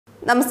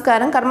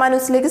നമസ്കാരം, കർമ്മ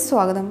ന്യൂസിലേക്ക്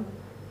സ്വാഗതം.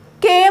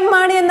 കെ.എം.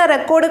 മാണി എന്ന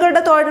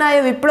റെക്കോർഡുകളുടെ തോഴനായ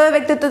വിപ്ലവ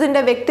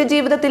വ്യക്തിത്വത്തിന്റെ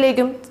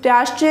വ്യക്തിജീവിതത്തിലേക്കും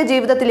രാഷ്ട്രീയ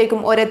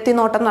ജീവിതത്തിലേക്കും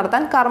ഒരെത്തിനോട്ടം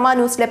നടത്താൻ കർമ്മ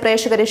ന്യൂസിലെ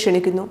പ്രേക്ഷകരെ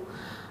ക്ഷണിക്കുന്നു.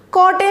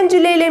 കോട്ടയം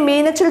ജില്ലയിലെ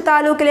മീനച്ചിൽ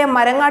താലൂക്കിലെ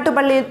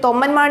മരങ്ങാട്ടുപള്ളിയിൽ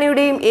തൊമ്മൻ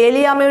മാണിയുടെയും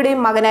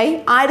ഏലിയാമ്മയുടെയും മകനായി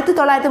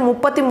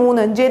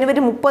 1933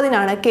 ജനുവരി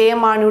 30 കെ.എം.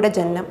 മാണിയുടെ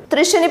ജനനം.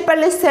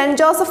 തൃശ്ശനിപ്പള്ളി സെന്റ്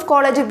ജോസഫ്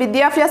കോളേജിൽ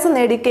വിദ്യാഭ്യാസം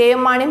നേടി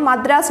കെ.എം. മാണി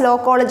മദ്രാസ് ലോ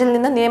കോളേജിൽ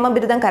നിന്ന്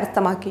നിയമബിരുദം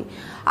കരസ്ഥമാക്കി.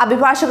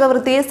 അഭിഭാഷക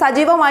വൃത്തിയിൽ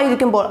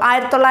സജീവമായിരിക്കുമ്പോൾ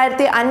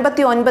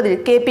 1959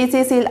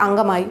 KPCCയിൽ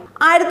അംഗമായി.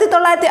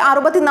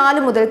 1964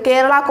 മുതൽ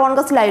കേരള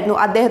കോൺഗ്രസിലായിരുന്നു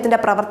അദ്ദേഹത്തിന്റെ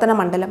പ്രവർത്തന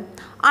മണ്ഡലം.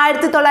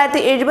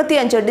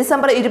 1975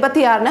 ഡിസംബർ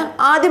 26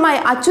 ആദ്യമായി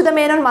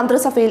അച്യുതമേനോൻ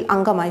മന്ത്രിസഭയിൽ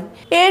അംഗമായി.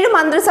 7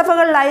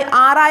 മന്ത്രിസഭകളിലായി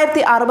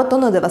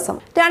 6061 ദിവസം.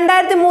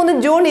 2003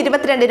 ജൂൺ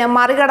 22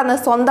 മറികടന്ന്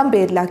സ്വന്തം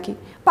പേരിലാക്കി.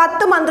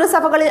 10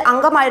 മന്ത്രിസഭകളിൽ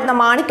അംഗമായിരുന്ന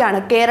മാണിക്കാണ്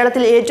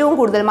കേരളത്തിൽ ഏറ്റവും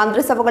കൂടുതൽ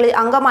മന്ത്രിസഭകളിൽ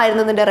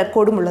അംഗമായിരുന്നതിന്റെ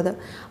റെക്കോർഡുമുള്ളത്.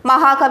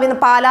 മഹാകവി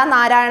പാലാ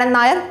നാരായണൻ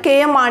നായർ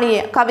കെ.എം.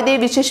 മാണിയെ കവിതയെ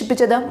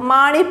വിശേഷിപ്പിച്ചത്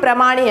മാണി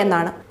പ്രമാണി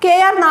എന്നാണ്.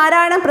 KR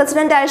നാരായണൻ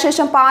പ്രസിഡന്റായ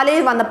ശേഷം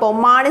പാലയിൽ വന്നപ്പോൾ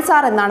മാണി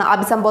സാർ എന്നാണ്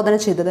അഭിസംബോധന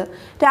ചെയ്തത്.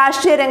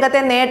 രാഷ്ട്രീയ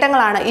രംഗത്തെ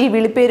നേട്ടങ്ങളാണ് ഈ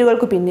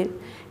വിളിപ്പേരുകൾക്ക് പിന്നിൽ.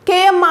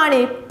 K M. Mani,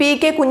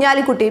 P.K.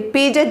 Kunhalikutty,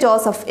 P.J.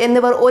 Joseph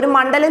എന്നിവർ ഒരു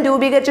മണ്ഡലം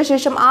രൂപീകരിച്ച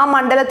ശേഷം ആ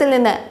മണ്ഡലത്തിൽ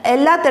നിന്ന്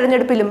എല്ലാ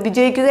തെരഞ്ഞെടുപ്പിലും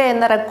വിജയിക്കുക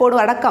എന്ന റെക്കോർഡ്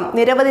അടക്കം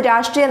നിരവധി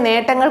രാഷ്ട്രീയ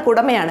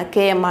നേട്ടങ്ങൾക്കുടമയാണ്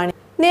കെ.എം. മാണി.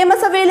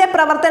 നിയമസഭയിലെ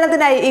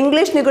പ്രവർത്തനത്തിനായി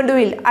ഇംഗ്ലീഷ്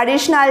നിഘണ്ടുവിൽ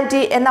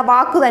അഡീഷണാലിറ്റി എന്ന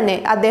വാക്കുതന്നെ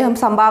അദ്ദേഹം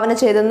സംഭാവന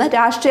ചെയ്തെന്ന്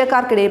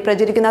രാഷ്ട്രീയക്കാർക്കിടയിൽ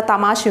പ്രചരിക്കുന്ന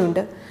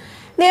തമാശയുണ്ട്.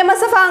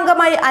 നിയമസഭാ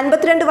അംഗമായി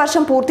 52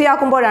 വർഷം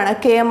പൂർത്തിയാക്കുമ്പോഴാണ്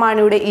കെ.എം.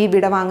 മാണിയുടെ ഈ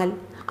വിടവാങ്ങൽ.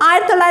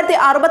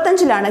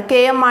 1965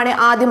 കെ.എം. മാണി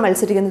ആദ്യം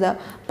മത്സരിക്കുന്നത്.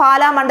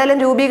 പാലാ മണ്ഡലം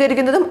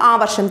രൂപീകരിക്കുന്നതും ആ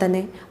വർഷം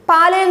തന്നെ.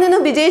 പാലയിൽ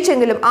നിന്നും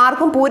വിജയിച്ചെങ്കിലും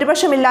ആർക്കും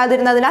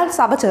ഭൂരിപക്ഷമില്ലാതിരുന്നതിനാൽ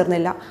സഭ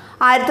ചേർന്നില്ല.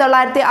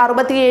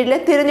 1967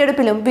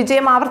 തിരഞ്ഞെടുപ്പിലും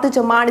വിജയം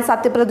ആവർത്തിച്ച് മാണി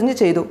സത്യപ്രതിജ്ഞ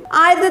ചെയ്തു.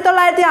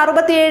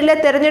 1967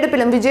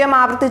 തിരഞ്ഞെടുപ്പിലും വിജയം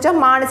ആവർത്തിച്ച്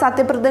മാണി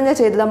സത്യപ്രതിജ്ഞ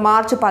ചെയ്തത്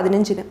മാർച്ച്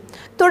 15.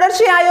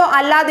 തുടർച്ചയായോ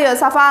അല്ലാതെയോ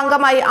സഭാ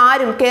അംഗമായി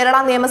ആരും കേരള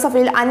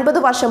നിയമസഭയിൽ 50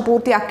 വർഷം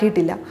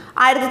പൂർത്തിയാക്കിയിട്ടില്ല.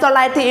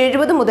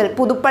 1970 മുതൽ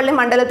പുതുപ്പള്ളി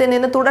മണ്ഡലത്തിൽ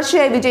നിന്ന്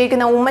തുടർച്ചയായി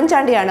വിജയിക്കുന്ന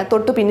ഉമ്മൻചാണ്ടിയാണ്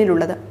തൊട്ടു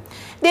പിന്നിലുള്ളത്.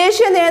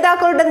 ദേശീയ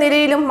നേതാക്കളുടെ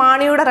നിരയിലും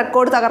മാണിയുടെ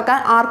റെക്കോർഡ് തകർക്കാൻ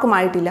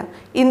ആർക്കുമായിട്ടില്ല.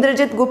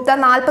 ഇന്ദ്രജിത് ഗുപ്ത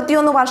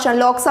 41 വർഷം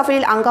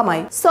ലോക്സഭയിൽ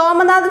അംഗമായി.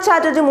 സോമനാഥ്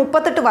ചാറ്റർജി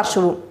 38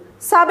 വർഷവും.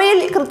 സഭയിൽ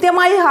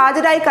കൃത്യമായി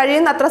ഹാജരായി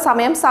കഴിയുന്നത്ര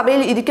സമയം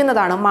സഭയിൽ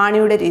ഇരിക്കുന്നതാണ്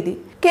മാണിയുടെ രീതി.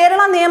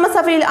 കേരള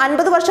നിയമസഭയിൽ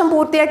 50 വർഷം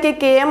പൂർത്തിയാക്കിയ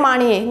കെ.എം.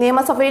 മാണിയെ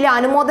നിയമസഭയിലെ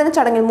അനുമോദന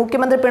ചടങ്ങിൽ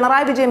മുഖ്യമന്ത്രി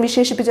പിണറായി വിജയൻ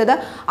വിശേഷിപ്പിച്ചത്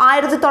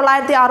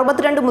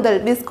 1962 മുതൽ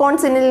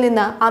വിസ്കോൺസിനിൽ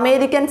നിന്ന്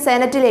അമേരിക്കൻ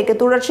സെനറ്റിലേക്ക്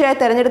തുടർച്ചയായി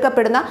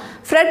തെരഞ്ഞെടുക്കപ്പെടുന്ന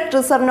ഫ്രെഡ്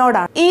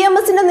റിസറിനോടാണ്.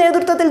 EMSന്റെ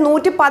നേതൃത്വത്തിൽ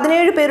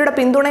 117 പേരുടെ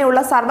പിന്തുണയുള്ള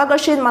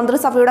സർവകക്ഷി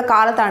മന്ത്രിസഭയുടെ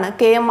കാലത്താണ്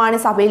കെ.എം. മാണി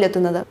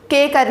സഭയിലെത്തുന്നത്. K.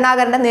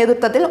 കരുണാകരന്റെ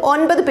നേതൃത്വത്തിൽ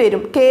 9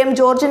 പേരും KM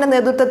ജോർജിന്റെ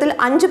നേതൃത്വത്തിൽ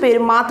 5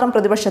 പേരും മാത്രം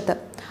പ്രതിപക്ഷത്ത്.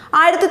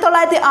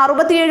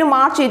 1967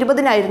 മാർച്ച്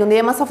 20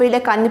 നിയമസഭയിലെ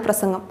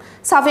കന്നിപ്രസംഗം.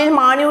 സഭയിൽ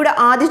മാണിയുടെ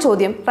ആദ്യ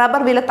ചോദ്യം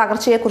റബ്ബർ വില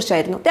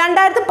തകർച്ചയെക്കുറിച്ചായിരുന്നു.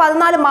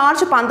 2014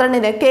 മാർച്ച്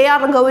 12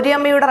 KR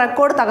ഗൗരിയമ്മയുടെ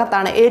റെക്കോർഡ്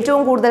തകർത്താണ്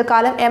ഏറ്റവും കൂടുതൽ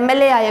കാലം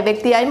MLA ആയ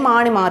വ്യക്തിയായി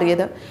മാണി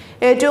മാറിയത്.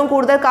 ഏറ്റവും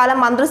കൂടുതൽ കാലം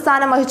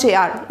മന്ത്രിസ്ഥാനം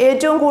വഹിച്ചയാൾ,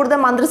 ഏറ്റവും കൂടുതൽ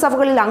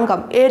മന്ത്രിസഭകളിൽ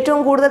അംഗം,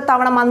 ഏറ്റവും കൂടുതൽ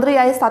തവണ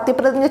മന്ത്രിയായി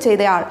സത്യപ്രതിജ്ഞ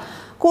ചെയ്തയാൾ,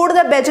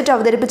 കൂടുതൽ ബജറ്റ്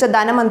അവതരിപ്പിച്ച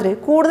ധനമന്ത്രി,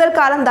 കൂടുതൽ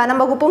കാലം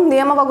ധനവകുപ്പും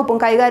നിയമവകുപ്പും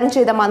കൈകാര്യം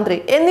ചെയ്ത മന്ത്രി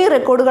എന്നീ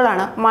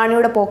റെക്കോർഡുകളാണ്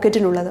മാണിയുടെ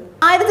പോക്കറ്റിലുള്ളത്.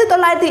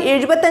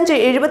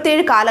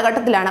 1975-77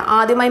 കാലഘട്ടത്തിലാണ്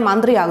ആദ്യമായി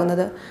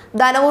മന്ത്രിയാകുന്നത്.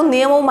 ധനവും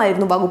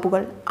നിയമവുമായിരുന്നു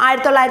വകുപ്പുകൾ.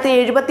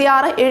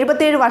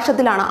 1976-77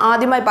 വർഷത്തിലാണ്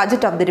ആദ്യമായി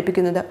ബജറ്റ്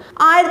അവതരിപ്പിക്കുന്നത്.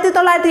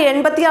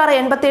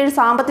 1986-87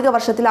 സാമ്പത്തിക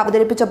വർഷത്തിൽ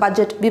അവതരിപ്പിച്ച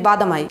ബജറ്റ്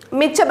വിവാദമായി.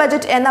 മിച്ച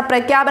ബജറ്റ് എന്ന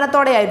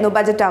പ്രഖ്യാപനത്തോടെയായിരുന്നു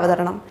ബജറ്റ്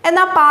അവതരണം.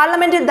 എന്നാൽ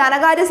പാർലമെന്റിൽ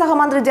ധനകാര്യ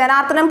സഹമന്ത്രി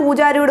ജനാർദ്ദനൻ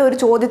പൂജാരിയുടെ ഒരു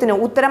ചോദ്യത്തിന്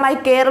ഉത്തരമായി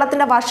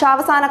കേരളത്തിന്റെ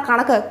വർഷാവസാന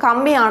കണക്ക്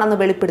കമ്മിയാണെന്ന്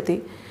വെളിപ്പെടുത്തി.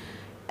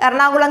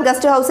 എറണാകുളം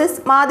ഗസ്റ്റ് ഹൗസിൽ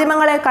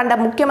മാധ്യമങ്ങളെ കണ്ട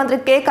മുഖ്യമന്ത്രി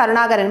K.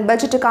 കരുണാകരൻ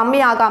ബജറ്റ്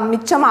കമ്മിയാകാം,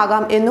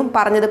 മിച്ചമാകാം എന്നും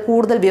പറഞ്ഞത്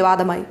കൂടുതൽ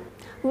വിവാദമായി.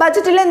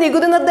 ബജറ്റിലെ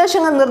നികുതി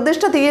നിർദ്ദേശങ്ങൾ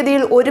നിർദ്ദിഷ്ട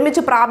തീയതിയിൽ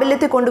ഒരുമിച്ച്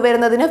പ്രാബല്യത്തിൽ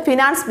കൊണ്ടുവരുന്നതിന്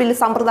ഫിനാൻസ് ബിൽ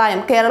സമ്പ്രദായം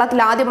കേരളത്തിൽ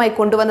ആദ്യമായി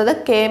കൊണ്ടുവന്നത്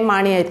കെ.എം.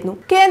 മാണിയായിരുന്നു.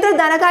 കേന്ദ്ര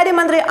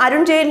ധനകാര്യമന്ത്രി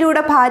അരുൺ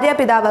ജെയ്റ്റ്ലിയുടെ ഭാര്യ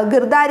പിതാവ്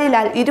ഗിർധാരി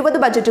ലാൽ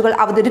 20 ബജറ്റുകൾ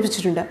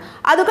അവതരിപ്പിച്ചിട്ടുണ്ട്.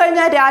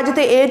 അതുകഴിഞ്ഞ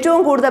രാജ്യത്തെ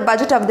ഏറ്റവും കൂടുതൽ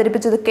ബജറ്റ്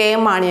അവതരിപ്പിച്ചത്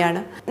കെ.എം.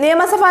 മാണിയാണ്.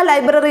 നിയമസഭാ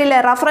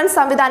ലൈബ്രറിയിലെ റഫറൻസ്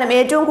സംവിധാനം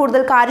ഏറ്റവും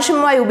കൂടുതൽ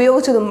കാര്യക്ഷമമായി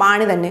ഉപയോഗിച്ചതും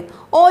മാണി തന്നെ.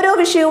 ഓരോ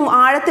വിഷയവും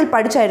ആഴത്തിൽ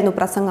പഠിച്ചായിരുന്നു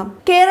പ്രസംഗം.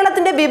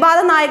 കേരളത്തിന്റെ വിവാദ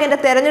നായകന്റെ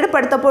തെരഞ്ഞെടുപ്പ്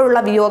എടുത്തപ്പോഴുള്ള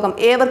വിയോഗം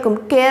ഏവർക്കും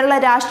കേരള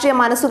രാഷ്ട്രീയ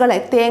മനസ്സുകളെ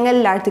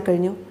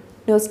തേങ്ങലിലാഴ്ത്തിക്കഴിഞ്ഞു.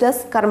 ന്യൂസ്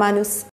ഡെസ്ക് കർമ്മ ന്യൂസ്.